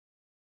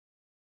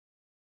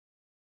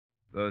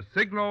The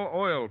Signal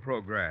Oil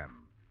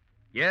Program.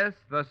 Yes,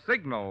 the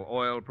Signal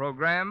Oil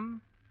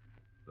Program.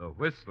 The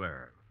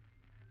Whistler.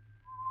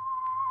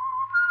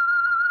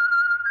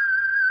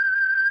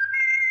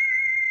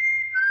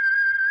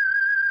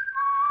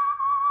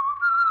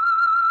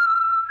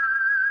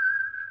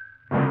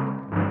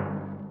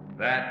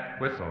 That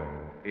whistle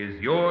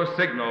is your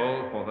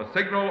signal for the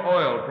Signal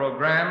Oil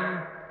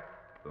Program,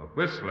 The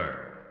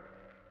Whistler.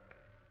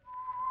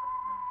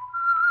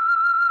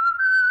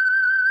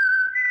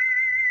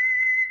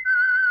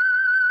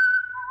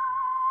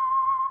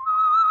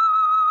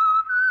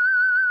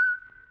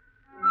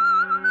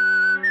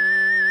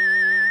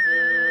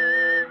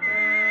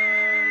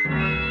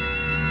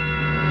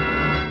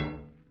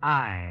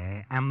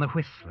 I am the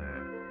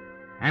Whistler,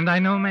 and I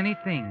know many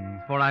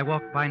things, for I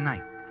walk by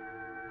night.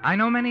 I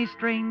know many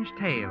strange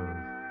tales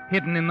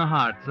hidden in the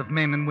hearts of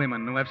men and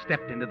women who have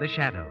stepped into the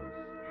shadows.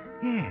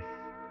 Yes,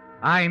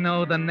 I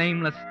know the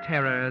nameless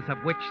terrors of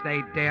which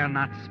they dare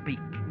not speak.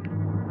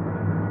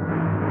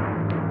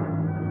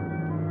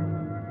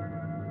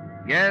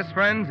 Yes,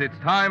 friends, it's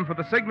time for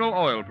the Signal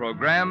Oil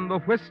Program, The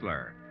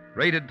Whistler,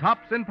 rated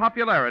tops in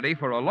popularity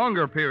for a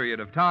longer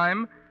period of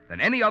time than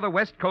any other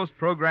West Coast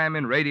program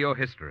in radio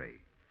history.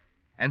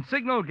 And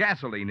Signal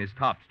gasoline is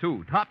tops,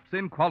 too, tops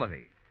in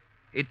quality.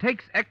 It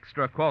takes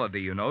extra quality,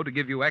 you know, to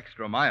give you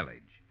extra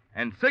mileage.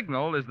 And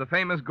Signal is the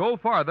famous Go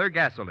Farther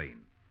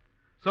gasoline.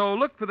 So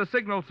look for the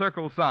Signal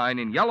Circle sign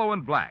in yellow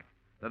and black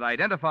that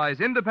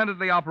identifies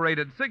independently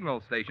operated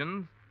signal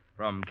stations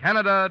from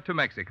Canada to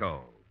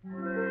Mexico.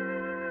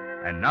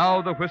 And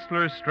now the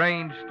Whistler's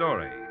strange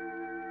story.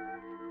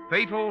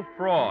 Fatal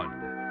Fraud.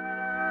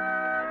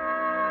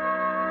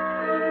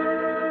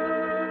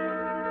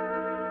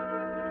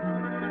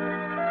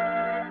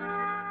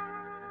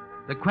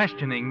 The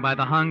questioning by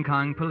the Hong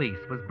Kong police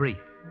was brief.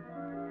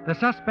 The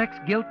suspect's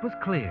guilt was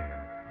clear,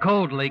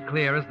 coldly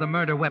clear as the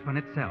murder weapon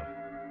itself.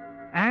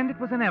 And it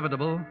was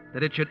inevitable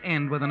that it should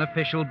end with an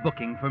official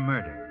booking for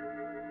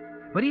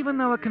murder. But even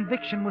though a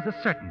conviction was a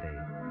certainty,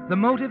 the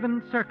motive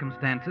and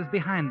circumstances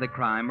behind the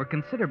crime were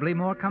considerably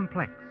more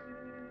complex.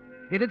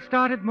 It had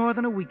started more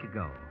than a week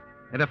ago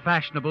at a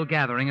fashionable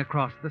gathering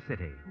across the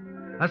city.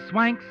 A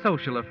swank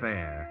social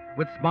affair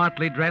with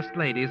smartly dressed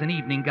ladies in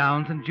evening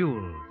gowns and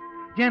jewels,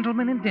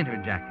 gentlemen in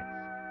dinner jackets.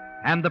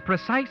 And the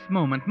precise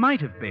moment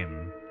might have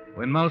been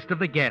when most of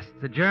the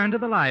guests adjourned to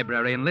the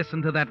library and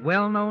listened to that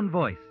well-known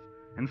voice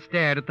and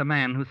stared at the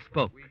man who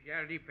spoke. We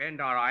shall defend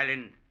our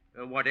island,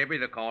 whatever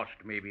the cost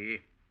may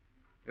be.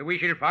 We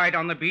shall fight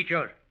on the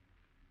beaches.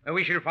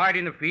 We shall fight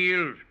in the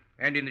fields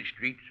and in the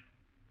streets.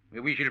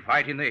 We shall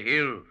fight in the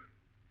hills.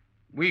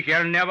 We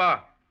shall never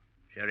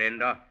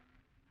surrender.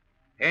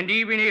 And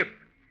even if,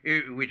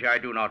 which I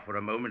do not for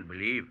a moment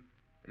believe,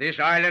 this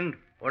island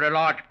or a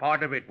large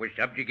part of it was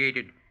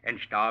subjugated and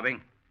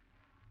starving,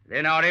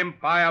 then our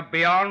empire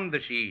beyond the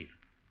seas,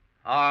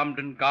 armed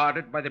and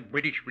guarded by the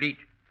British fleet,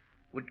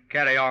 would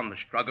carry on the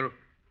struggle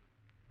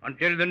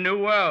until the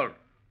New World,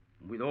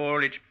 with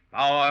all its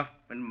power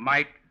and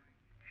might,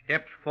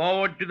 steps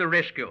forward to the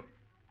rescue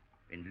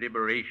and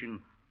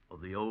liberation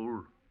of the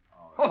old.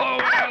 Oh, well,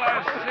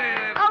 I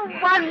say. Oh,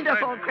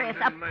 wonderful, Chris.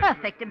 A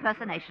perfect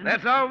impersonation.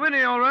 That's our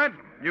Winnie, all right.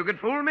 You could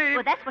fool me.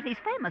 Well, that's what he's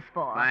famous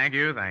for. Thank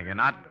you.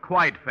 Not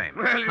quite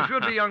famous. Well, you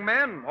should be, young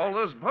man. All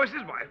those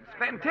voices, why, it's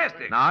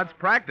fantastic. No, it's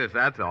practice,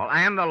 that's all.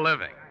 And the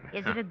living.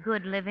 Is it a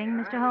good living,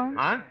 Mr. Holmes?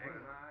 Huh?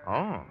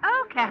 Oh.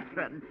 Oh,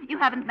 Catherine, you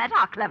haven't met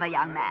our clever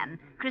young man.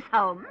 Chris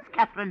Holmes,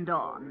 Catherine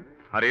Dorn.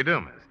 How do you do,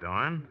 Miss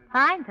Dorn?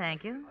 Fine,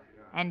 thank you.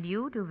 And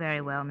you do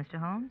very well, Mr.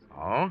 Holmes.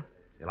 Oh?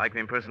 You like the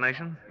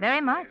impersonations? Very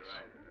much.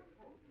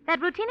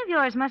 That routine of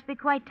yours must be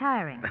quite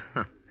tiring.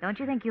 Don't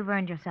you think you've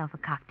earned yourself a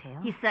cocktail?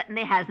 He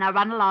certainly has. Now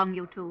run along,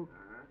 you two.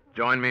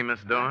 Join me,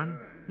 Miss Dorn?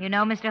 You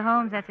know, Mr.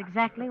 Holmes, that's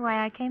exactly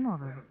why I came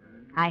over.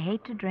 I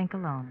hate to drink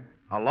alone.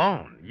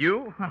 Alone?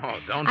 You? Oh,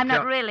 don't I'm tell...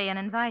 not really an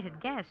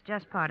invited guest,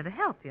 just part of the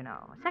help, you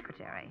know, a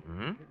secretary.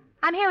 Hmm?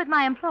 I'm here with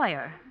my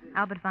employer,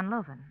 Albert van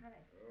Loven.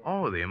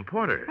 Oh, the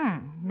importer.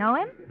 Know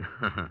him?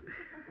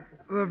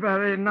 The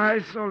very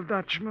nice old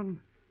Dutchman.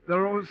 The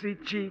rosy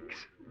cheeks,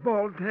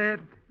 bald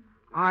head,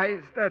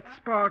 eyes that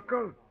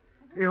sparkle.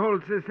 He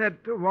holds his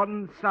head to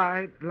one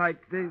side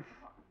like this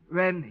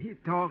when he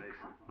talks.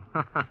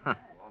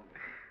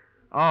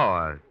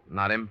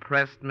 Not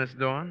impressed, Miss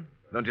Dorn?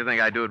 Don't you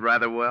think I do it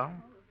rather well?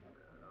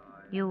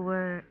 You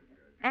were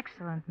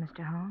excellent,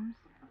 Mr. Holmes.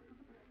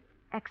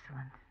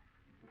 Excellent.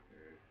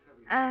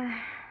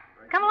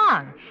 Come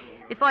along,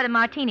 before the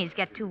martinis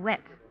get too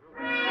wet.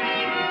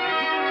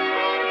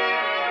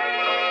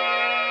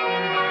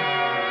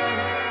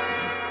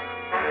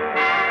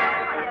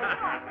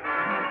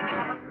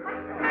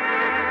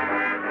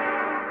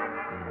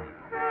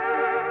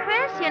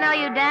 Chris, you know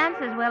you dance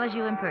as well as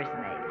you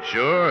impersonate.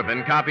 Sure,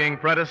 been copying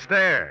Fred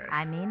Astaire.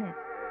 I mean it.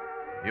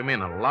 You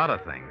mean a lot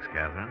of things,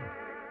 Catherine.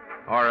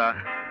 Or,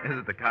 is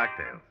it the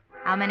cocktails?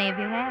 How many have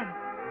you had?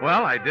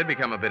 Well, I did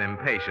become a bit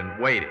impatient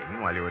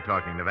waiting while you were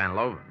talking to Van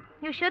Loven.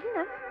 You shouldn't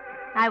have.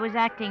 I was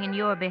acting in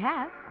your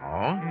behalf. Oh?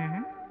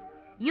 Mm-hmm.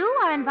 You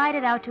are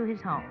invited out to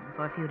his home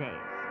for a few days.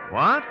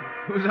 What?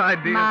 Whose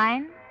idea?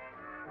 Mine.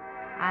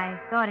 I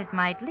thought it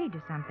might lead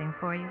to something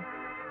for you.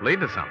 Lead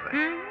to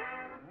something.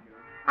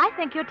 I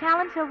think your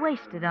talents are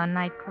wasted on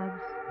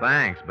nightclubs.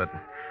 Thanks, but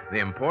the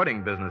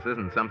importing business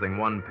isn't something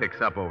one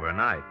picks up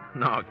overnight.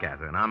 No,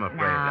 Catherine, I'm afraid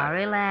Now,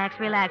 that...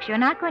 relax. You're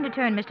not going to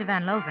turn Mr.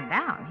 Van Loven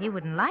down. He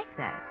wouldn't like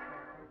that.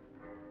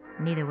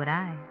 Neither would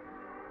I.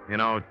 You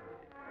know,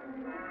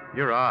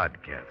 you're odd,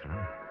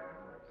 Catherine.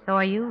 So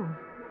are you.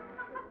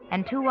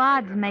 And two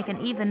odds make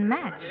an even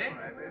match.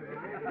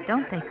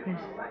 Don't they, Chris?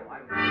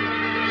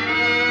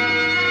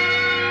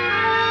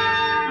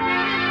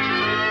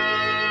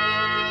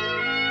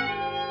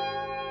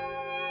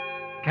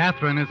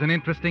 Catherine is an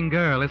interesting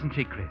girl, isn't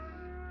she, Chris?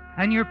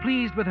 And you're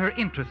pleased with her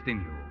interest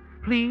in you.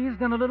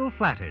 Pleased and a little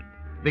flattered,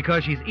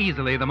 because she's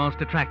easily the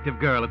most attractive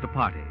girl at the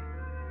party.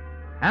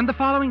 And the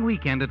following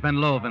weekend at Van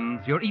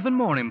Loven's, you're even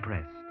more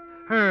impressed.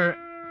 Her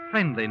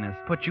friendliness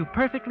puts you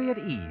perfectly at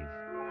ease,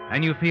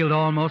 and you feel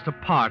almost a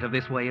part of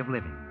this way of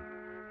living.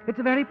 It's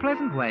a very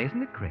pleasant way,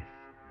 isn't it, Chris?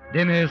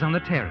 Dinners on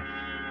the terrace,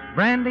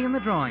 brandy in the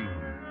drawing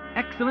room,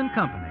 excellent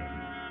company,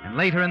 and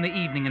later in the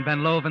evening in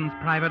Van Loven's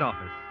private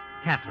office,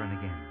 Catherine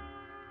again.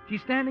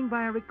 She's standing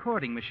by a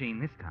recording machine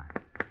this time.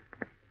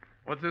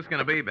 What's this going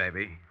to be,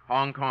 baby?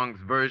 Hong Kong's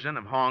version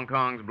of Hong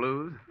Kong's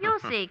blues? You'll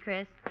see,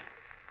 Chris.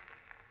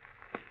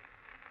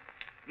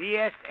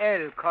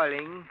 DSL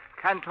calling,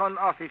 Canton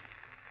office.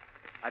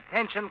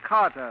 Attention,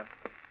 Carter.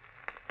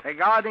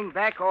 Regarding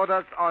back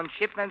orders on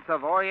shipments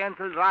of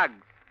Oriental rugs.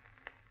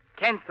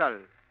 Cancel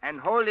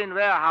and hold in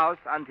warehouse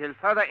until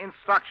further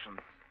instructions.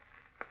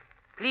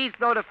 Please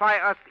notify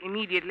us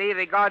immediately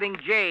regarding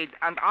jade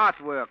and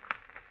artwork.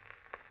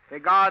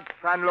 Regards,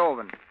 Van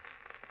Loven.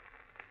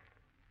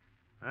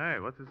 Hey,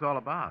 what's this all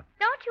about?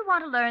 Don't you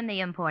want to learn the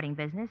importing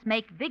business?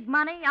 Make big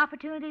money,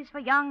 opportunities for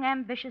young,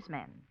 ambitious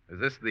men. Is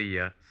this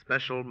the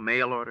special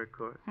mail order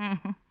course?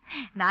 And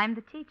I'm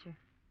the teacher.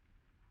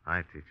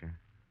 Hi, teacher.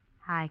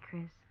 Hi,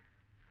 Chris.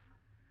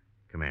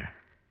 Come here.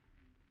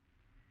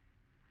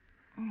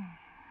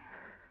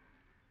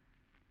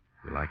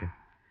 You like it?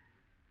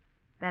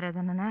 Better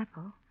than an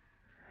apple.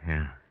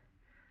 Yeah.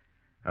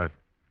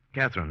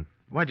 Catherine,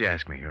 why'd you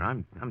ask me here?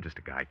 I'm just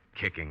a guy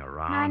kicking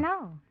around. I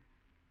know.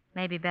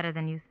 Maybe better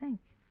than you think.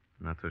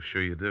 Not so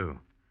sure you do.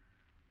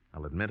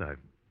 I'll admit I've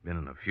been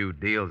in a few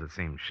deals that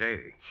seem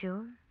shady.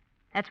 Sure.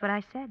 That's what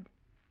I said.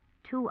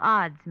 Two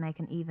odds make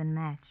an even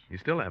match. You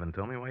still haven't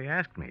told me why you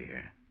asked me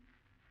here.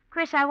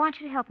 Chris, I want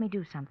you to help me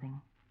do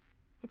something.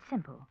 It's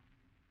simple.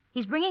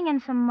 He's bringing in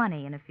some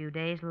money in a few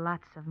days,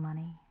 lots of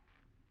money.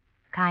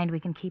 Kind we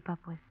can keep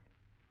up with.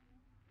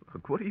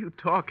 Look, what are you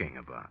talking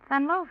about?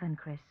 Van Loven,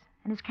 Chris,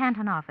 in his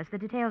Canton office. The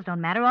details don't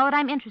matter. All that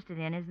I'm interested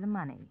in is the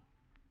money.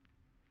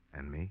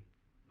 And me?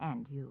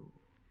 And you.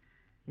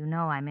 You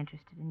know I'm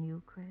interested in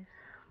you, Chris.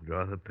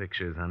 Draw the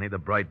pictures, honey. The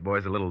bright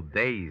boy's a little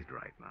dazed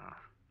right now.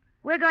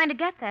 We're going to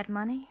get that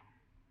money.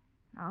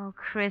 Oh,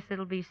 Chris,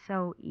 it'll be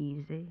so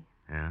easy.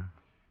 Yeah?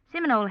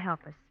 Simon will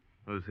help us.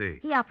 Who's he?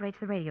 He operates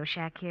the radio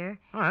shack here.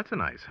 Oh, that's a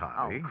nice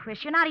hobby. Oh,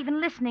 Chris, you're not even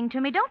listening to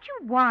me. Don't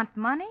you want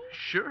money?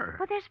 Sure.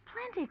 Well, there's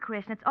plenty,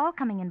 Chris, and it's all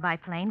coming in by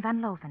plane,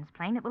 Van Loven's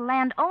plane. It will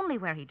land only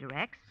where he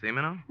directs.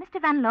 Semino? Mr.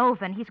 Van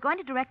Loven, he's going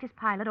to direct his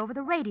pilot over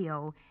the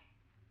radio.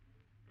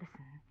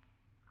 Listen,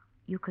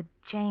 you could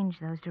change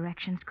those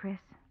directions, Chris.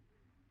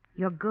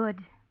 You're good.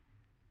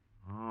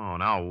 Oh,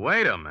 now,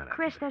 wait a minute.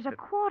 Chris, there's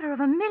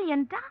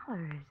 $250,000.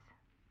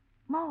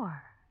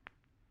 More.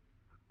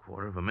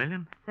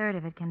 $250,000? Third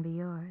of it can be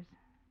yours.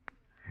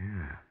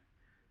 Yeah.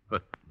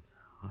 But,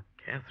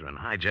 Catherine,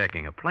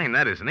 hijacking a plane,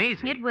 that isn't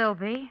easy. It will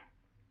be.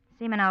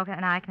 Seaman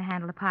and I can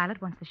handle the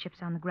pilot once the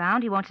ship's on the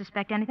ground. He won't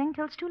suspect anything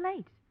until it's too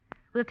late.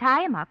 We'll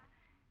tie him up,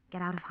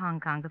 get out of Hong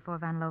Kong before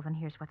Van Loven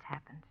hears what's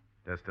happened.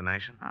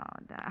 Destination? Oh,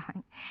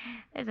 darling.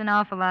 There's an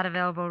awful lot of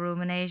elbow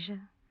room in Asia.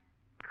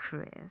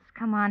 Chris,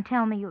 come on,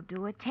 tell me you'll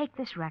do it. Take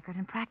this record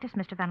and practice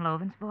Mr. Van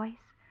Loven's voice.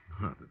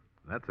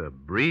 That's a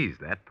breeze,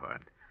 that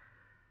part.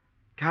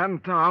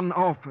 Canton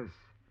office.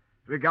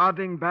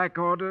 Regarding back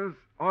orders,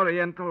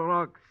 Oriental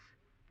rugs.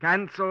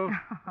 Cancel.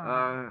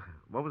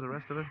 What was the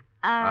rest of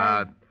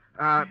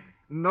it?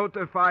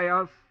 Notify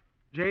us.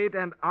 Jade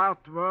and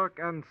artwork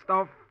and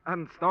stuff.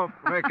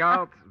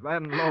 Regards,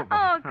 Van Loven.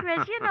 Oh,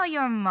 Chris, you know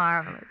you're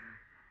marvelous.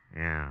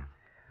 Yeah.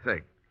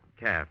 Say,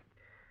 Kath,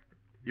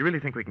 you really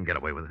think we can get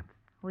away with it?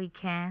 We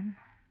can.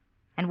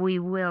 And we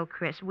will,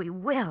 Chris. We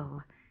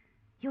will.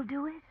 You'll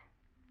do it?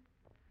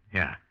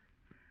 Yeah.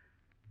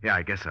 Yeah,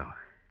 I guess so.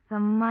 The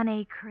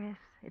money, Chris.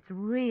 It's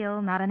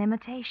real, not an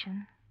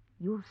imitation.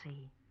 You'll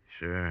see.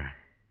 Sure.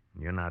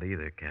 You're not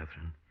either,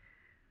 Catherine.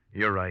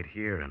 You're right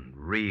here and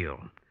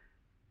real.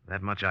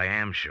 That much I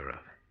am sure of.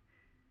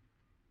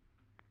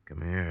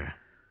 Come here.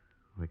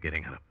 We're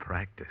getting out of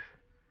practice.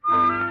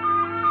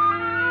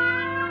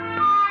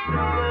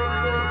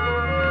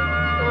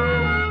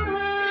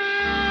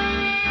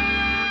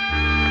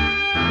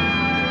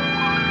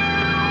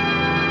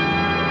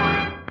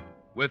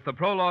 With the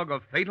prologue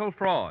of Fatal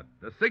Fraud,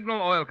 the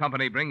Signal Oil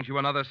Company brings you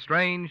another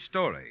strange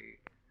story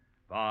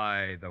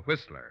by The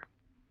Whistler.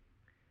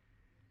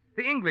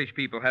 The English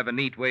people have a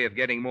neat way of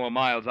getting more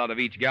miles out of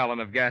each gallon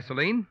of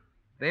gasoline.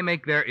 They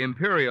make their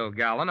imperial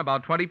gallon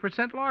about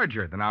 20%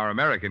 larger than our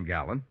American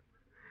gallon.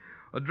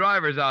 The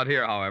drivers out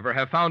here, however,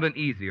 have found an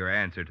easier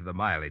answer to the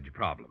mileage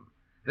problem.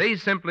 They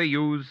simply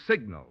use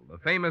Signal, the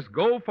famous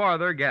Go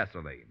Farther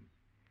gasoline.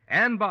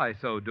 And by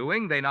so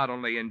doing, they not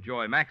only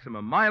enjoy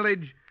maximum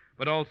mileage,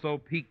 but also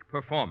peak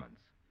performance.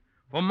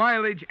 For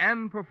mileage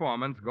and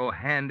performance go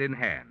hand in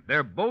hand.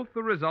 They're both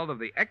the result of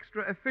the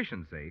extra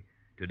efficiency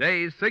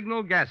today's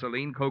Signal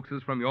gasoline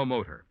coaxes from your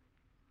motor.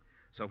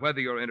 So whether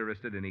you're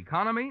interested in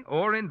economy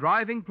or in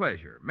driving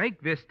pleasure,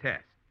 make this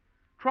test.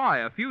 Try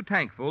a few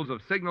tankfuls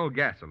of Signal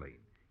gasoline.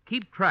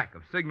 Keep track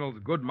of Signal's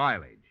good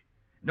mileage.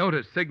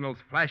 Notice Signal's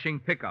flashing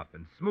pickup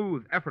and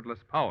smooth, effortless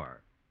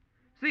power.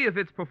 See if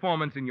its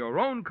performance in your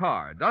own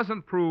car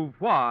doesn't prove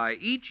why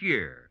each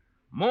year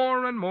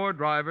more and more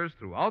drivers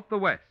throughout the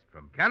West,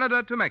 from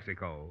Canada to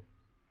Mexico,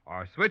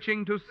 are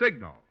switching to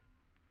Signal,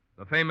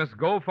 the famous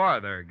Go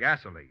Farther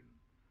gasoline.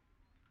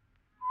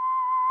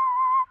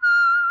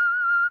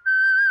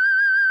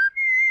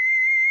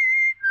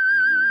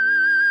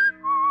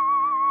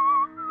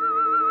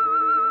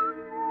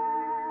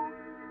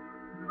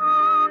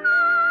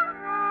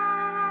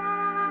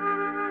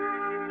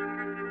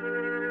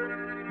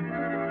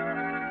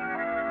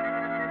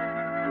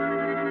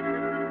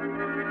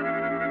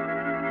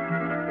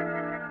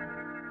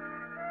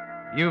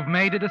 You've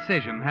made a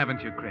decision,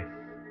 haven't you, Chris?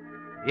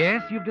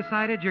 Yes, you've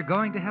decided you're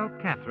going to help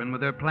Catherine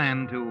with her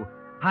plan to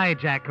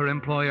hijack her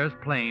employer's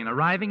plane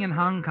arriving in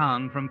Hong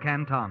Kong from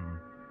Canton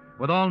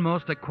with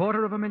almost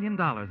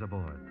 $250,000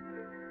 aboard.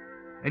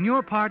 And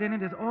your part in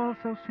it is all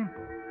so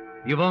simple.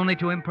 You've only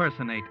to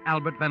impersonate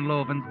Albert Van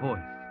Loven's voice.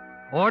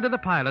 Order the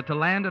pilot to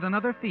land at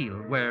another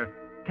field where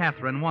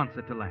Catherine wants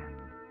it to land.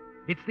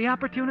 It's the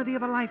opportunity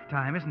of a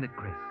lifetime, isn't it,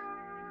 Chris?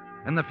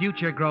 And the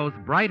future grows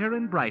brighter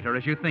and brighter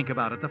as you think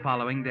about it the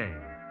following day.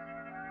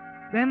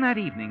 Then that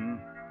evening,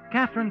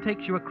 Catherine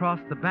takes you across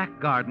the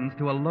back gardens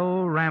to a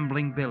low,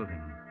 rambling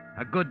building,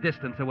 a good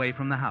distance away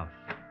from the house.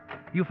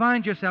 You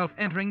find yourself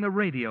entering the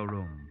radio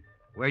room,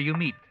 where you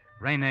meet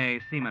Rene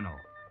Simoneau.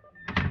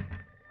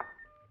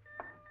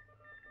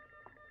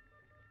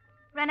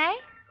 Rene?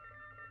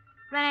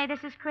 Rene,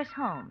 this is Chris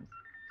Holmes.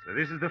 So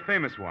this is the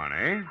famous one,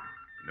 eh?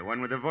 The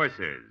one with the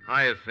voices.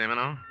 Hiya,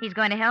 Simoneau. He's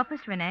going to help us,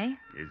 Rene.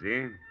 Is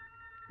he?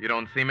 You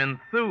don't seem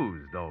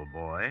enthused, old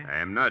boy. I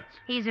am not.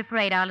 He's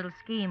afraid our little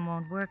scheme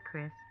won't work,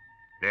 Chris.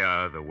 There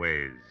are other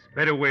ways.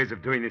 Better ways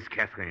of doing this,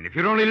 Catherine. If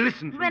you'd only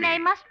listen to me. Rene,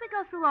 must we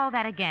go through all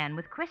that again?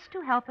 With Chris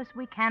to help us,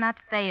 we cannot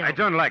fail. I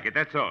don't like it,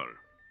 that's all.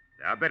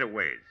 There are better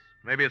ways.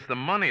 Maybe it's the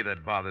money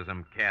that bothers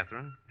him,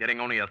 Catherine. Getting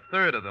only a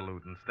third of the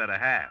loot instead of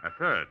half. A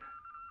third?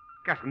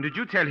 Catherine, did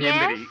you tell him Yes?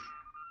 that he...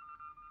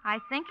 I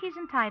think he's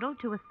entitled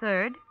to a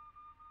third.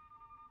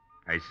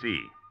 I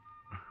see.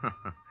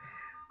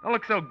 Don't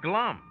look so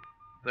glum.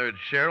 Third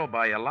share will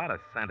buy you a lot of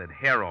scented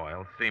hair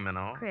oil,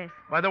 Simoneau. Chris.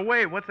 By the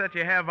way, what's that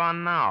you have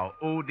on now?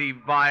 Eau de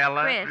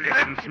Violet? Chris.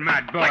 Listen,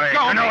 smart boy.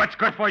 I know what's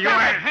good for you.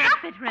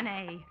 Stop it,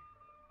 Rene.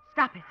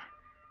 Stop it.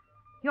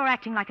 You're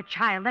acting like a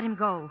child. Let him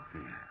go.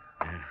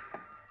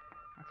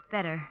 That's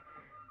better.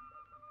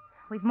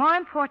 We've more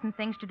important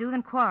things to do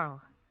than quarrel.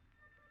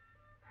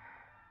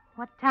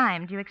 What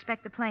time do you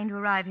expect the plane to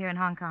arrive here in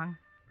Hong Kong?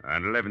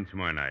 At 11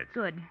 tomorrow night.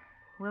 Good.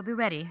 We'll be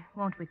ready,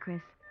 won't we,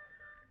 Chris?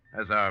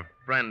 As our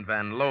friend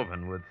Van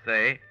Loven would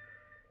say.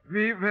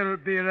 We will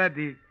be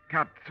ready,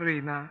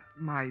 Katrina,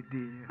 my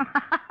dear.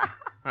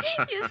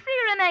 You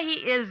see, Rene, he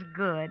is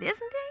good, isn't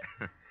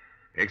he?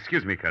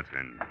 Excuse me,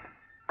 Catherine.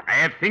 I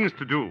have things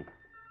to do.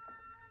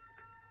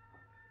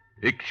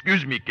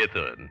 Excuse me,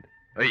 Catherine.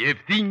 I have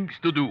things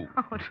to do.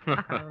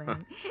 Oh,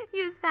 darling.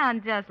 You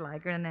sound just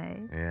like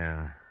Rene.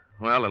 Yeah.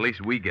 Well, at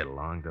least we get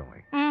along, don't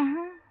we?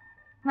 Mm-hmm.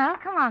 Well,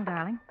 come on,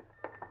 darling.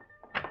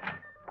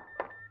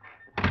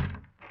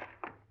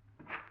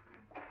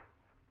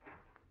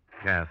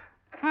 Kath,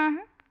 Mm-hmm.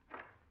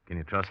 can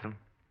you trust him?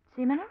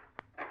 Simoneau?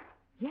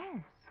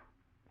 Yes.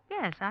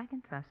 Yes, I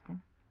can trust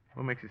him.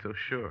 What makes you so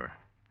sure?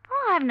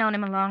 Oh, I've known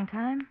him a long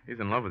time. He's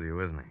in love with you,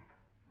 isn't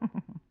he?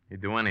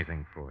 He'd do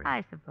anything for you.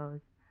 I suppose.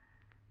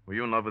 Were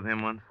you in love with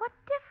him once? What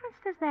difference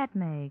does that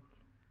make?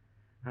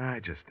 I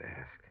just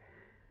asked.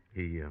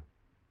 He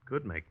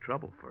could make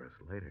trouble for us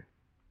later.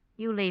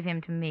 You leave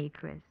him to me,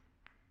 Chris.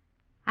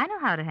 I know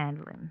how to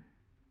handle him.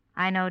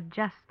 I know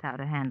just how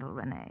to handle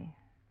Rene.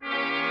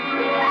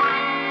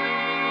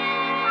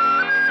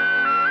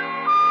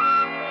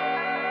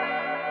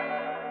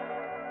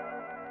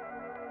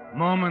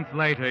 Moments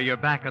later, you're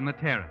back on the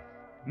terrace,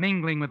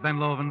 mingling with Van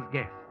Loven's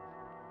guests.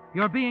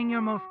 You're being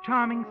your most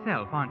charming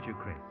self, aren't you,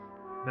 Chris?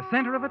 The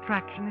center of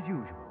attraction as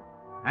usual.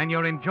 And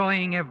you're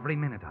enjoying every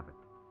minute of it.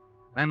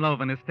 Van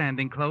Loven is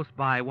standing close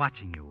by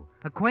watching you,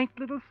 a quaint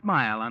little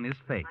smile on his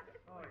face.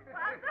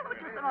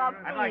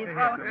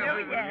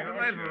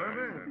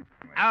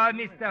 Our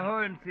Mr.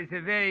 Holmes is a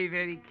very,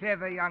 very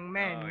clever young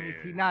man, is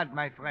he not,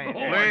 my friend?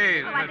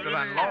 Please, Oh, I think Mr.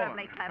 Van he's Loven.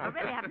 terribly clever.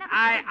 Really, I've never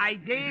I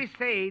dare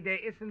say there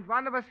isn't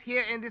one of us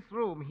here in this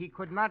room he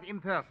could not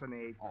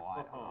impersonate.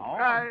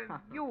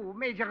 You,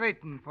 Major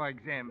Ritten, for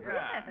example.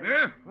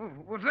 Yeah? Oh,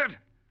 what's that?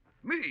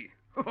 Me?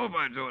 Oh,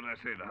 by George, I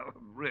say now.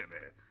 Really?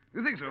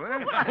 You think so, eh?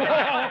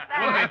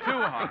 Wasn't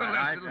too hard.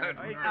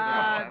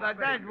 But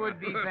that would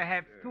be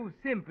perhaps too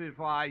simple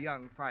for our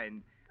young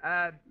friend.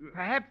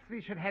 Perhaps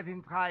we should have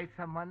him try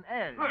someone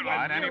else.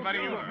 Anybody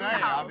you say,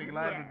 I'll be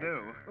glad to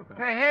do.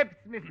 Perhaps,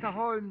 Mr.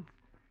 Holmes,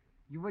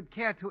 you would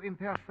care to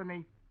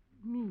impersonate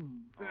me.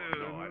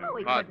 Oh,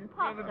 he couldn't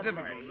possibly.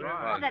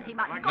 Well, then he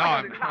might No,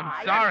 I'm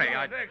sorry.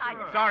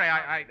 Sorry,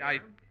 I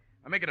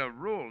make it a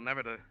rule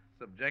never to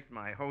subject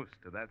my host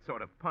to that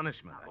sort of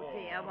punishment.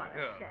 Dear, what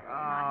a shame.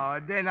 Oh,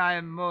 then I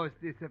am most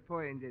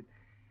disappointed.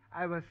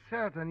 I was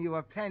certain you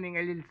were planning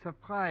a little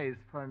surprise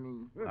for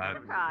me.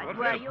 Surprise. What's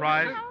Were the you,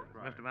 surprise,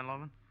 Mr. Mr. Van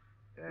Loven?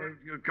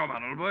 Come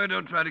on, old boy.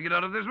 Don't try to get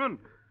out of this one.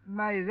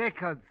 My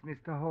records,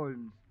 Mr.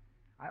 Holmes.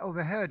 I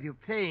overheard you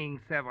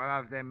playing several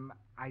of them.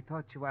 I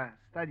thought you were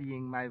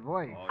studying my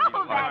voice.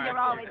 Oh, man, you're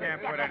always a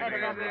step ahead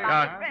of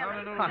everybody.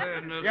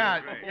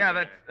 Yeah,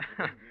 that's...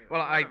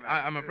 Well,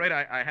 I'm afraid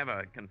I have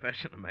a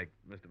confession to make,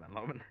 Mr. Van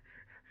Loven.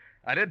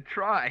 I did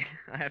try.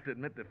 I have to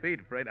admit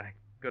defeat. Afraid I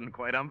couldn't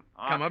quite come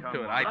up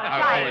to it.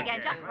 Try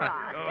again, just for us.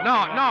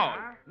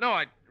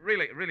 No,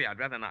 really, I'd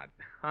rather not.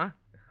 Huh?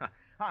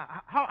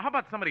 How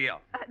about somebody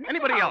else? Mr.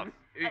 Anybody else? Holmes,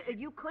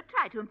 you could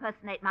try to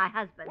impersonate my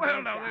husband.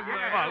 Well, now,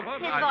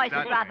 His voice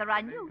is rather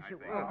unusual.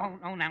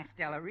 Oh, now,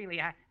 Stella,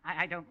 really,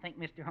 I don't think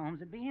Mr. Holmes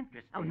would be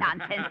interested. Oh,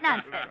 nonsense.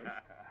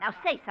 Now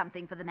say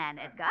something for the man,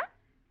 Edgar.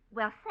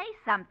 Well, say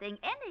something,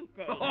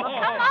 anything. Well,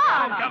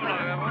 come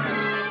on.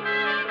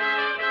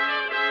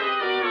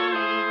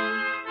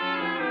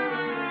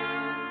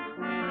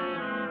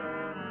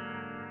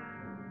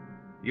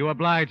 You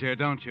oblige her,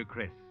 don't you,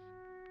 Chris?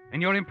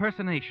 And your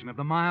impersonation of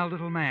the mild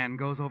little man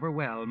goes over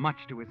well,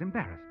 much to his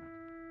embarrassment.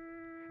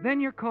 Then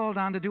you're called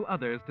on to do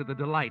others to the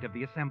delight of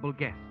the assembled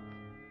guests.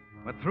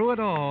 But through it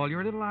all,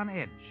 you're a little on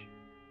edge.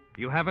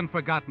 You haven't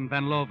forgotten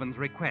Van Loven's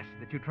request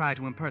that you try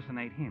to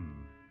impersonate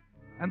him,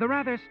 and the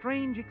rather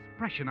strange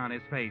expression on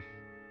his face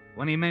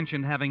when he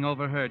mentioned having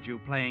overheard you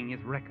playing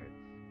his records.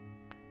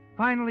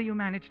 Finally, you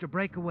manage to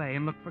break away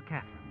and look for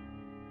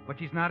Catherine, but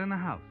she's not in the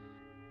house,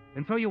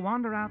 and so you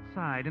wander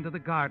outside into the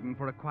garden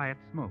for a quiet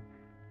smoke.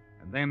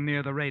 And then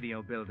near the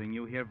radio building,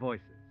 you hear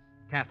voices.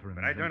 Catherine.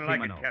 But I don't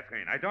like it,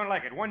 Catherine. I don't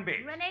like it one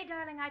bit. Renee,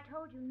 darling, I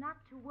told you not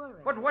to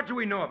worry. But what do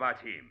we know about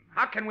him?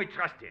 How can we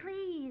trust him?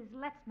 Please,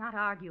 let's not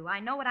argue. I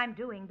know what I'm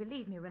doing.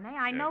 Believe me, Renee,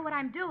 I know what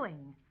I'm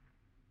doing.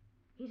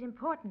 He's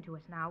important to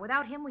us now.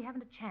 Without him, we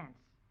haven't a chance.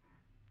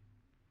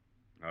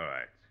 All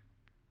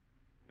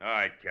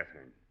right,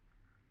 Catherine.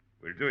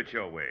 We'll do it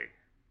your way.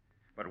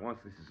 But once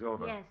this is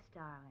over... Yes,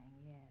 darling,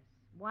 yes.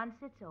 Once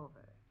it's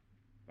over,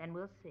 then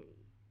we'll see.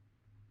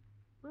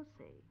 We'll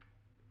see.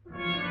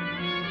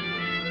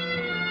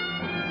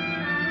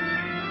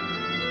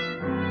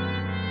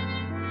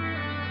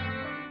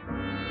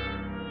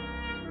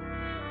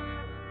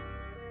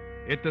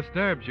 It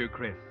disturbs you,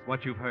 Chris,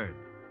 what you've heard.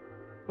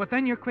 But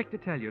then you're quick to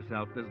tell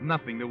yourself there's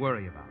nothing to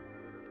worry about.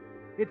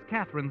 It's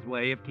Catherine's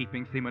way of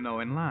keeping Simoneau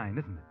in line,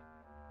 isn't it?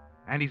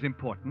 And he's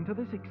important to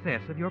the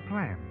success of your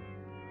plan.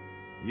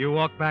 You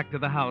walk back to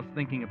the house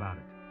thinking about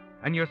it,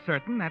 and you're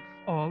certain that's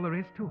all there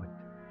is to it.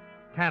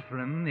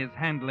 Catherine is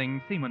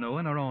handling Simoneau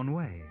in her own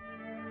way.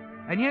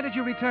 And yet, as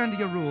you return to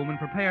your room and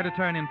prepare to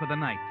turn in for the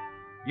night,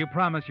 you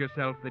promise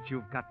yourself that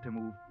you've got to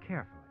move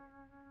carefully.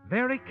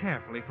 Very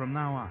carefully from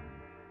now on.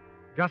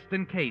 Just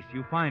in case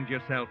you find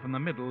yourself in the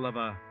middle of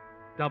a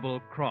double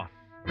cross.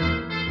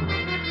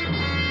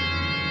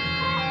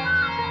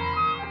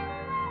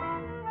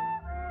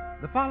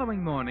 The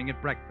following morning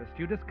at breakfast,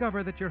 you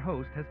discover that your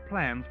host has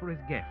plans for his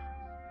guests.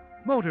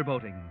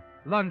 Motorboating,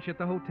 lunch at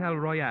the Hotel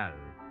Royal,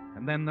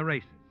 and then the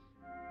races.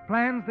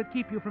 Plans that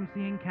keep you from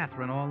seeing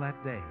Catherine all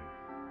that day.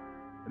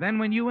 Then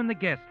when you and the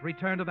guests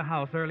return to the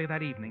house early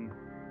that evening,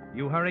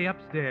 you hurry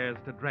upstairs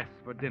to dress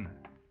for dinner.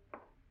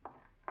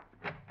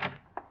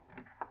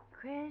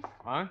 Chris?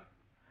 Huh?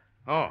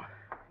 Oh,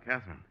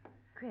 Catherine.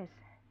 Chris,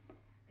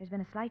 there's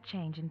been a slight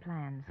change in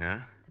plans.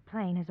 Yeah? The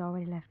plane has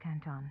already left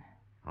Canton.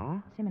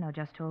 Oh? Simoneau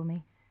just told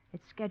me.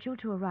 It's scheduled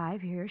to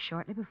arrive here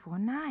shortly before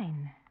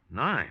 9.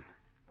 9?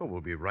 Well,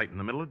 we'll be right in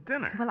the middle of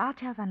dinner. Well, I'll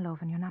tell Van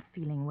Loven you're not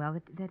feeling well,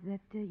 that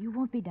you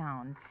won't be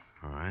down.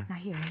 All right. Now,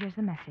 here's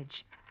the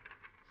message.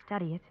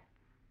 Study it.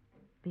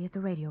 Be at the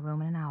radio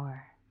room in an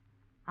hour.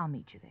 I'll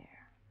meet you there.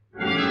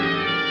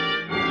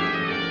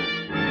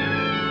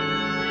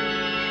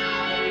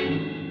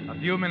 A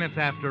few minutes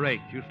after 8,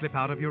 you slip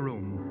out of your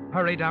room,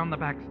 hurry down the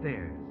back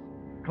stairs.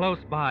 Close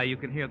by, you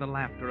can hear the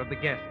laughter of the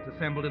guests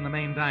assembled in the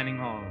main dining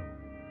hall.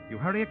 You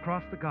hurry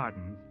across the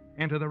gardens,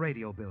 enter the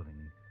radio building.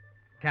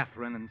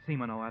 Catherine and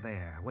Simoneau are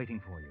there, waiting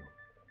for you.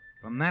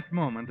 From that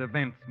moment,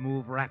 events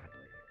move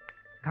rapidly.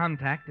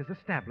 Contact is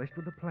established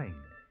with the plane.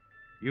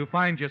 You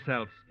find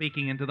yourself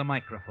speaking into the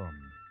microphone.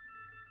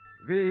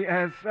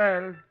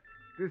 VSL,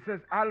 This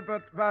is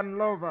Albert Van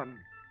Loven.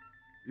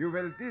 You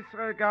will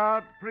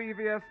disregard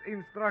previous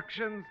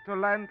instructions to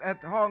land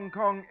at Hong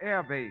Kong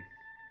Air Base.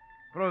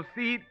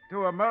 Proceed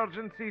to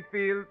emergency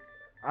field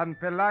on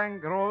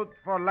Pelang Road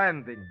for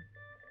landing.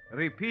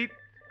 Repeat,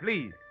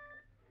 please.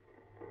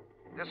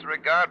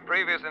 Disregard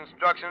previous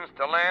instructions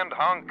to land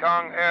Hong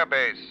Kong Air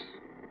Base.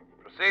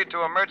 Proceed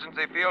to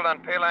emergency field on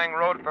Pelang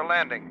Road for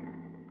landing.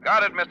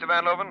 Got it, Mr.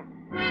 Van Loven.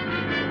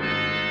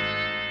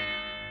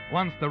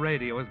 Once the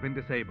radio has been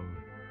disabled,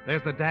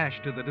 there's the dash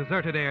to the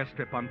deserted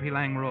airstrip on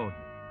Pelang Road.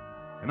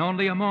 And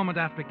only a moment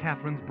after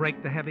Catherine's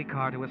brake the heavy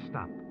car to a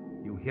stop,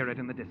 you hear it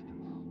in the distance.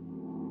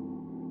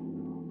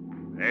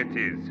 There it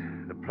is,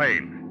 the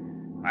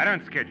plane. Right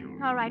on schedule.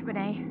 All right,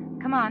 Renee.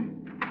 Come on.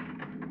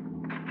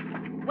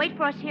 Wait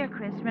for us here,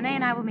 Chris. Renee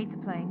and I will meet the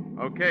plane.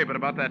 Okay, but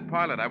about that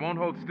pilot, I won't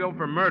hold still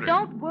for murder.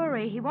 Don't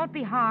worry. He won't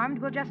be harmed.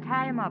 We'll just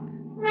tie him up.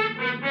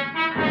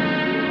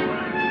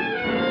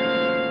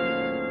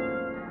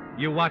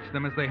 You watch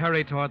them as they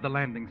hurry toward the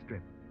landing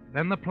strip.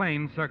 Then the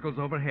plane circles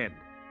overhead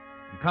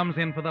and comes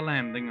in for the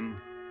landing and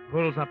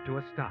pulls up to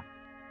a stop.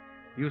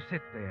 You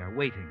sit there,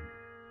 waiting,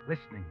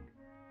 listening,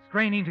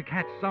 straining to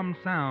catch some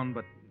sound,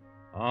 but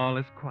all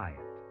is quiet.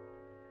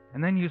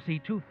 And then you see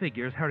two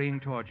figures hurrying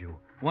toward you.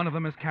 One of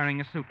them is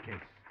carrying a suitcase.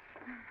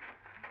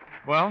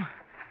 Well,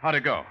 how'd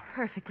it go?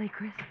 Perfectly,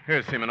 Chris.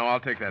 Here, Simino, I'll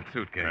take that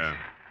suitcase.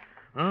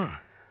 Oh,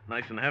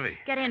 nice and heavy.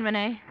 Get in,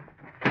 Renee.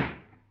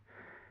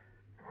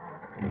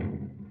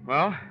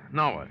 Well,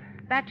 now what?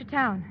 Back to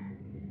town.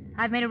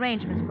 I've made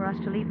arrangements for us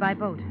to leave by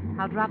boat.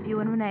 I'll drop you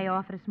and Renee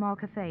off at a small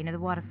cafe near the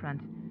waterfront.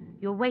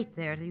 You'll wait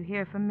there till you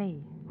hear from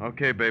me.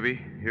 Okay,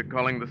 baby. You're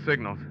calling the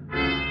signals.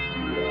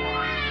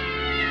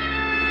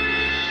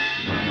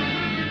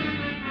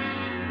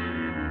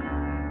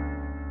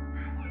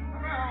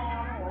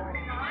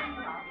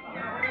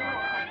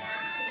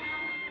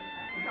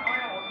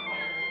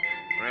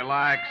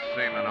 Relax,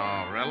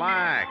 Simino.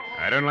 Relax.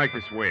 I don't like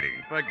this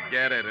waiting.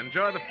 Forget it.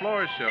 Enjoy the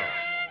floor show.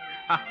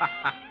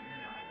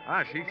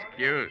 Ah, she's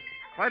cute.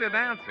 Quite a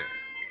dancer.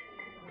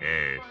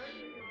 Yes,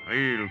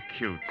 real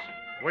cute.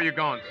 Where you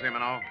going,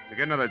 Simino? To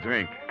get another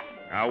drink.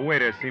 Our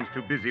waiter seems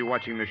too busy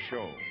watching the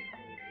show.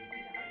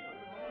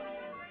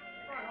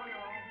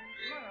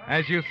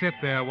 As you sit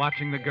there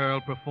watching the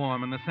girl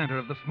perform in the center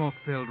of the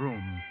smoke-filled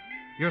room,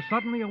 you're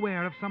suddenly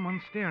aware of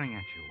someone staring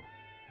at you.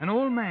 An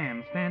old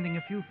man standing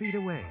a few feet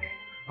away,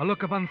 a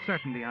look of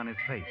uncertainty on his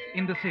face,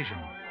 indecision.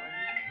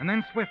 And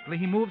then swiftly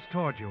he moves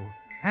toward you,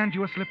 hands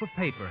you a slip of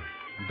paper,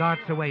 and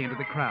darts away into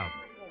the crowd.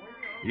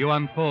 You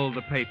unfold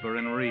the paper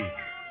and read.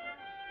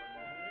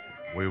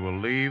 We will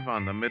leave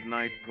on the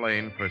midnight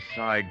plane for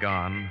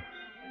Saigon,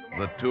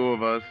 the two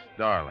of us,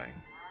 darling.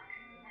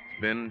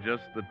 It's been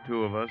just the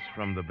two of us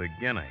from the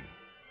beginning.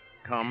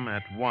 Come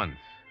at once.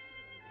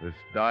 This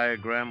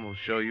diagram will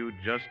show you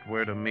just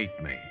where to meet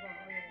me.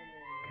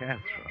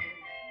 Catherine.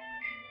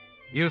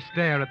 You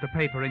stare at the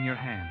paper in your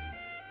hand,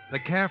 the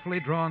carefully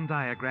drawn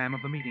diagram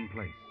of the meeting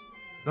place,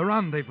 the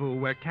rendezvous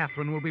where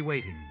Catherine will be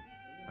waiting,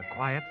 a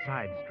quiet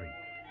side street.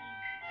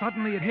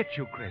 Suddenly it hits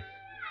you, Chris.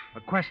 A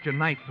question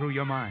night through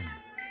your mind.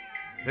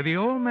 Did the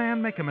old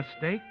man make a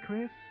mistake,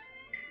 Chris?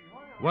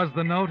 Was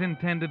the note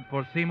intended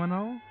for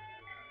Simino?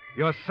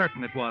 You're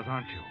certain it was,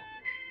 aren't you?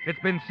 It's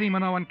been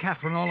Simino and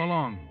Catherine all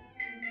along.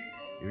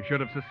 You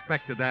should have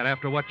suspected that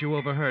after what you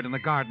overheard in the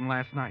garden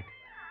last night.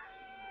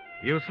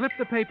 You slip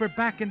the paper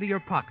back into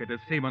your pocket as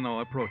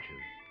Simino approaches.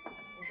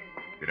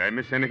 Did I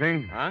miss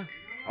anything? Huh?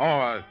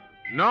 Oh,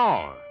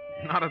 no.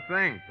 Not a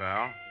thing,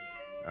 pal.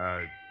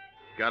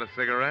 Got a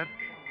cigarette?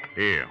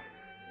 Here,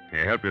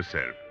 help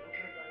yourself.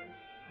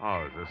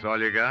 Oh, is this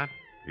all you got?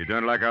 You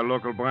don't like our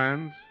local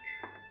brands?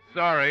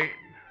 Sorry.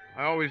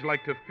 I always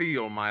like to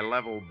feel my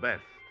level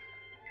best.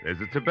 There's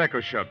a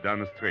tobacco shop down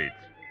the street,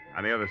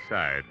 on the other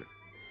side.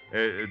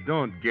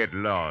 Don't get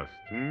lost,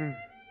 hmm?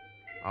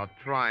 I'll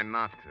try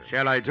not to.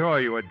 Shall I draw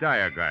you a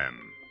diagram?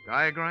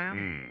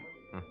 Diagram?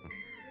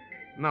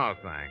 No,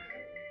 thanks.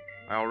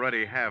 I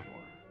already have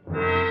one.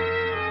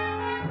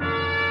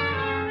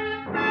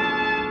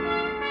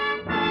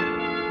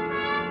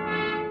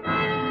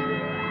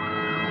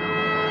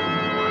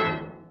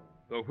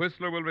 The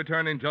Whistler will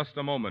return in just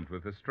a moment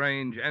with a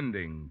strange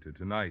ending to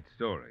tonight's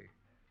story.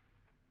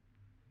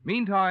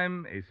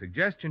 Meantime, a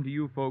suggestion to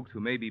you folks who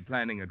may be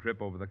planning a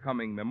trip over the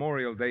coming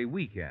Memorial Day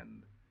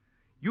weekend.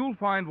 You'll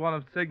find one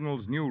of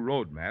Signal's new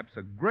road maps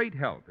a great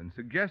help in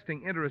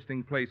suggesting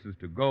interesting places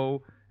to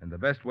go and the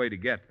best way to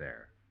get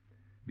there.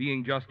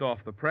 Being just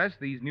off the press,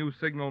 these new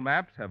Signal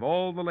maps have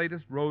all the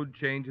latest road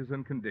changes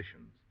and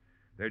conditions.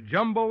 They're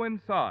jumbo in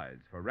size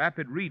for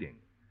rapid reading,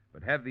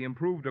 but have the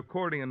improved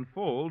accordion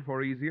fold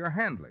for easier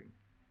handling.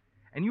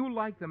 And you'll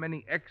like the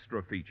many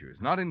extra features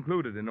not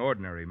included in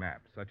ordinary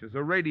maps, such as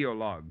a radio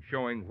log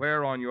showing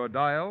where on your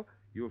dial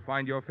you'll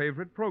find your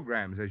favorite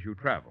programs as you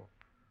travel,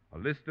 a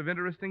list of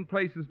interesting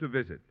places to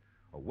visit,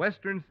 a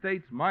western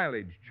states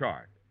mileage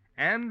chart,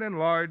 and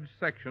enlarged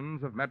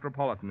sections of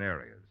metropolitan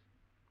areas.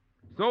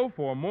 So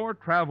for more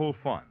travel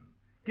fun,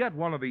 get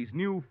one of these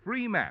new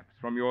free maps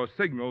from your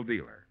Signal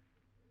dealer.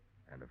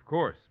 And, of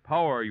course,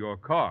 power your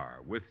car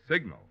with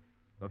Signal,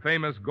 the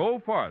famous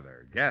Go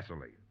Farther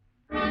gasoline.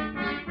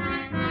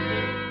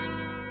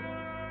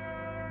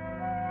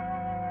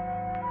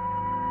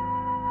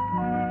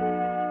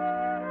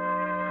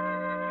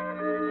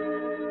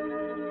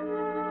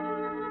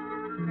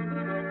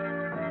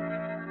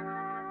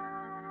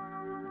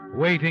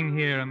 Waiting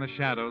here in the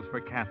shadows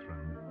for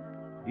Catherine,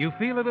 you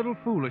feel a little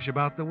foolish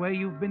about the way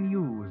you've been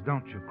used,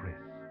 don't you, Chris?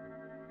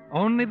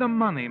 Only the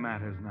money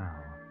matters now.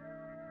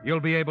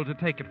 You'll be able to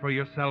take it for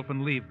yourself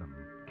and leave them,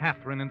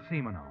 Catherine and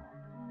Simino.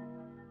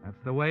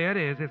 That's the way it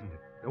is, isn't it?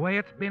 The way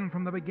it's been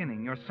from the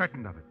beginning. You're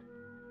certain of it.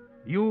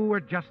 You were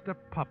just a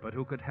puppet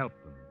who could help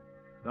them.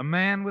 The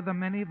man with the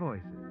many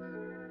voices,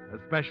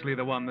 especially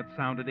the one that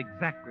sounded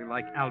exactly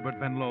like Albert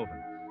Van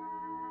Loven's.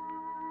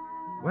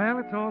 Well,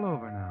 it's all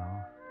over now.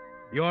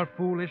 Your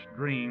foolish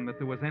dream that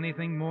there was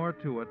anything more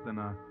to it than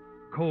a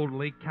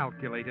coldly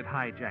calculated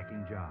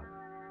hijacking job.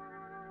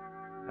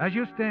 As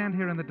you stand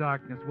here in the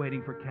darkness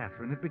waiting for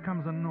Catherine, it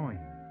becomes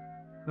annoying.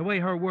 The way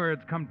her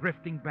words come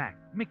drifting back,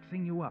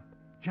 mixing you up,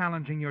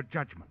 challenging your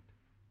judgment.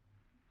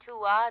 2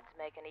 odds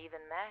make an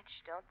even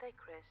match, don't they,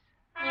 Chris?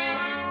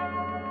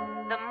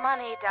 The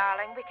money,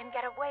 darling, we can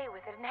get away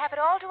with it and have it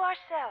all to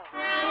ourselves.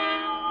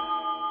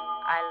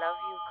 I love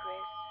you,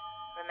 Chris.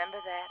 Remember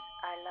that.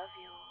 I love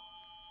you.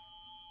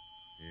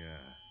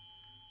 Yeah.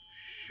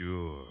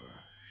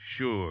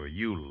 Sure,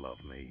 you love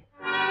me.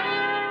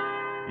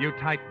 You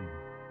tighten,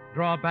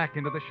 draw back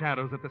into the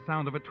shadows at the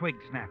sound of a twig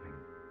snapping.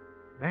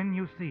 Then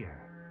you see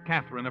her,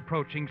 Catherine,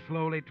 approaching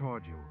slowly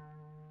toward you.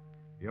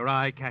 Your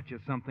eye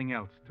catches something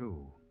else,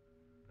 too.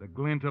 The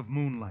glint of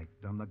moonlight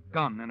on the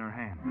gun in her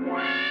hand.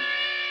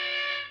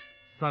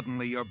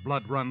 Suddenly, your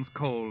blood runs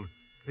cold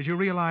as you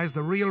realize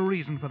the real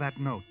reason for that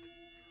note.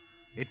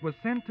 It was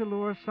sent to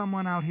lure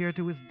someone out here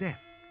to his death.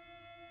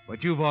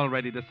 But you've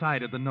already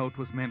decided the note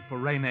was meant for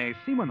Rene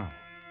Simino.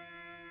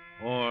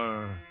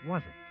 Or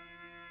was it?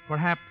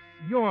 Perhaps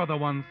you're the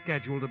one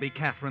scheduled to be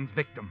Catherine's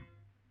victim.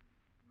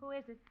 Who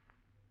is it?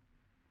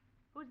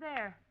 Who's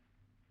there?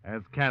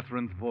 As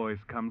Catherine's voice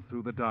comes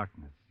through the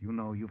darkness, you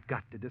know you've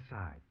got to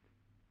decide.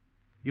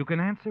 You can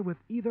answer with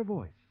either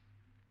voice,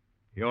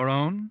 your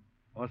own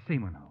or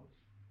Simino's,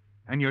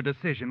 and your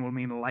decision will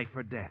mean life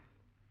or death.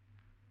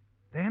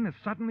 Then, as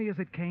suddenly as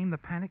it came, the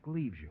panic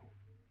leaves you.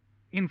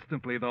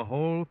 Instantly, the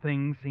whole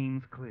thing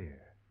seems clear.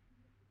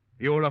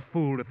 You're a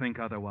fool to think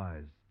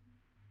otherwise.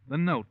 The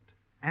note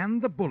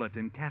and the bullet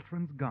in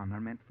Catherine's gun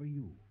are meant for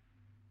you.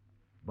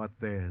 But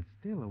there's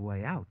still a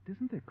way out,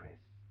 isn't there, Chris?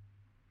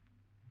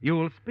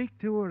 You'll speak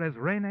to her as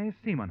Rene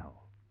Simino.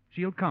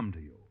 She'll come to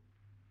you.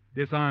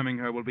 Disarming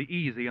her will be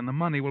easy, and the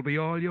money will be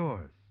all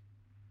yours.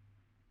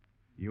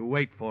 You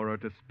wait for her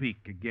to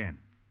speak again.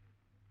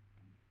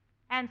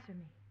 Answer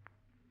me.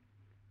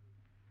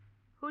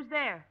 Who's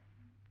there?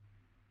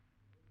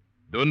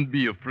 Don't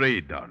be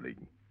afraid,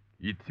 darling.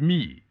 It's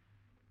me,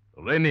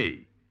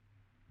 Rene.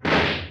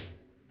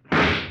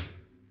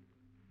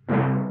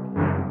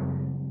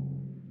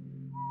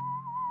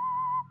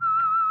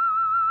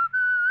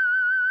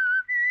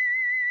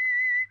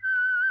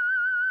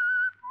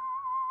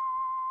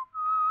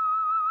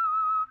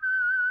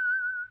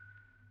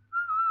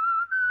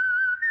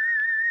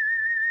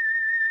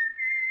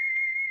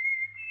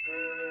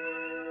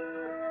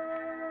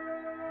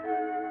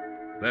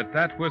 Let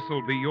that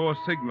whistle be your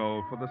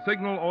signal for the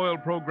Signal Oil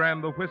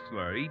program, The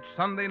Whistler, each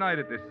Sunday night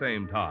at this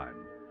same time.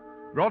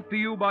 Brought to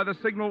you by the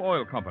Signal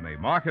Oil Company,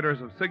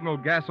 marketers of Signal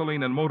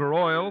gasoline and motor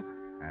oil,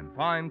 and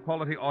fine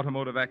quality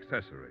automotive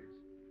accessories.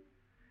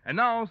 And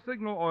now,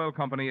 Signal Oil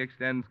Company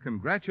extends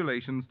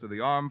congratulations to the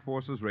Armed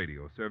Forces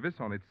Radio Service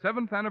on its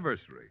 7th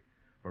anniversary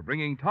for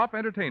bringing top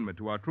entertainment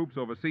to our troops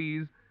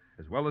overseas,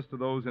 as well as to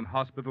those in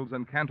hospitals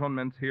and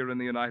cantonments here in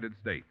the United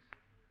States.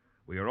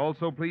 We are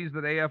also pleased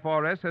that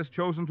AFRS has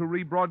chosen to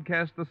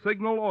rebroadcast the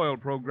Signal Oil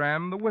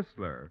program, The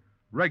Whistler,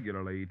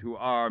 regularly to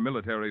our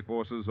military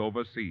forces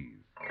overseas.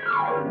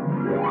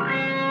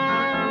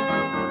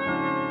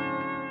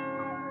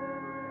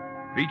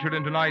 Featured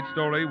in tonight's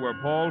story were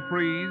Paul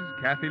Frees,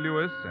 Kathy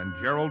Lewis, and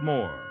Gerald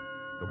Moore.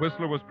 The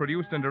Whistler was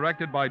produced and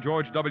directed by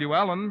George W.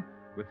 Allen,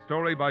 with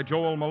story by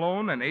Joel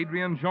Malone and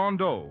Adrian Jean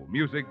Doe,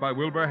 music by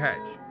Wilbur Hatch,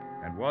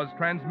 and was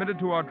transmitted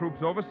to our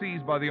troops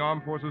overseas by the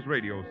Armed Forces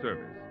Radio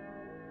Service.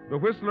 The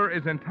Whistler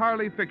is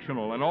entirely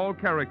fictional, and all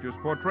characters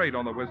portrayed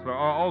on The Whistler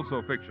are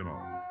also fictional.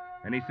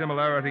 Any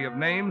similarity of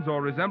names or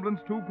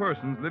resemblance to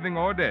persons, living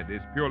or dead,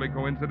 is purely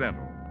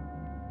coincidental.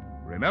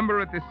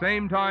 Remember at the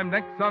same time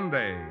next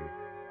Sunday,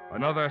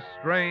 another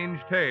strange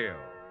tale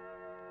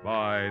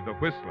by The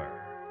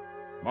Whistler.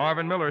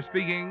 Marvin Miller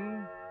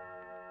speaking.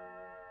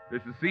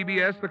 This is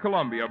CBS, the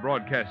Columbia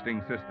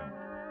Broadcasting System.